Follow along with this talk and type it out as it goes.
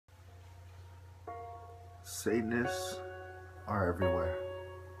Satanists are everywhere.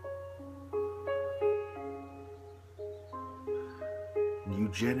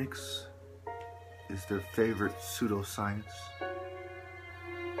 Eugenics is their favorite pseudoscience.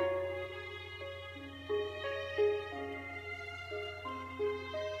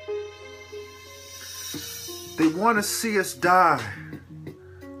 They want to see us die.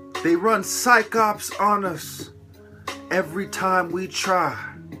 They run psych ops on us every time we try.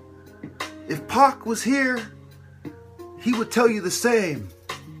 If Pac was here, he would tell you the same.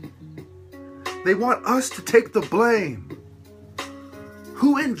 They want us to take the blame.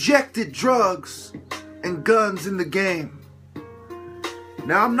 Who injected drugs and guns in the game?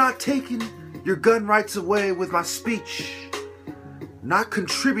 Now I'm not taking your gun rights away with my speech, not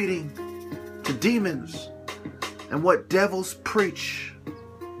contributing to demons and what devils preach.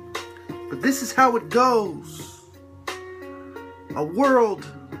 But this is how it goes. A world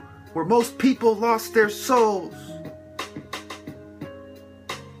where most people lost their souls.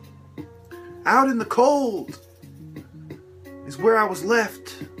 Out in the cold is where I was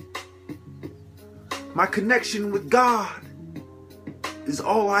left. My connection with God is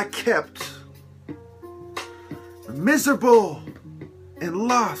all I kept. Miserable and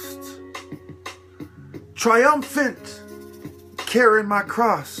lost, triumphant, carrying my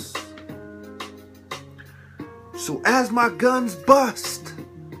cross. So as my guns bust,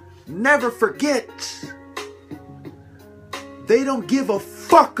 never forget, they don't give a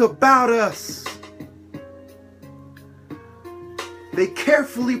fuck about us. They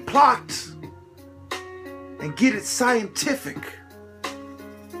carefully plot and get it scientific.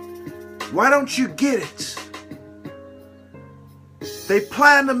 Why don't you get it? They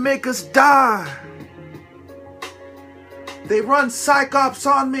plan to make us die. They run psych ops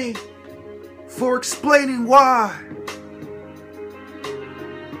on me for explaining why.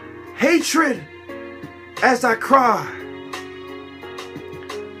 Hatred as I cry.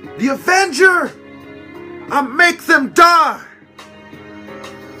 The Avenger, I make them die.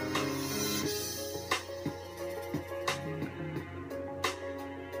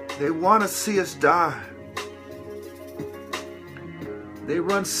 They want to see us die. They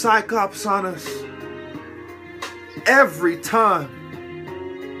run psych ops on us every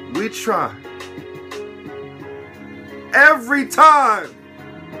time we try. Every time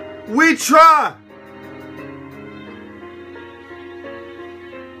we try.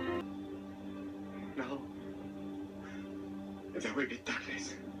 Now, there will be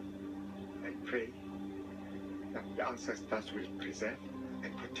darkness. I pray that the ancestors will preserve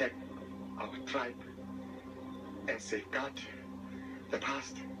and protect our tribe and safeguard the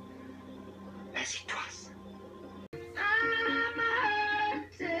past as it was.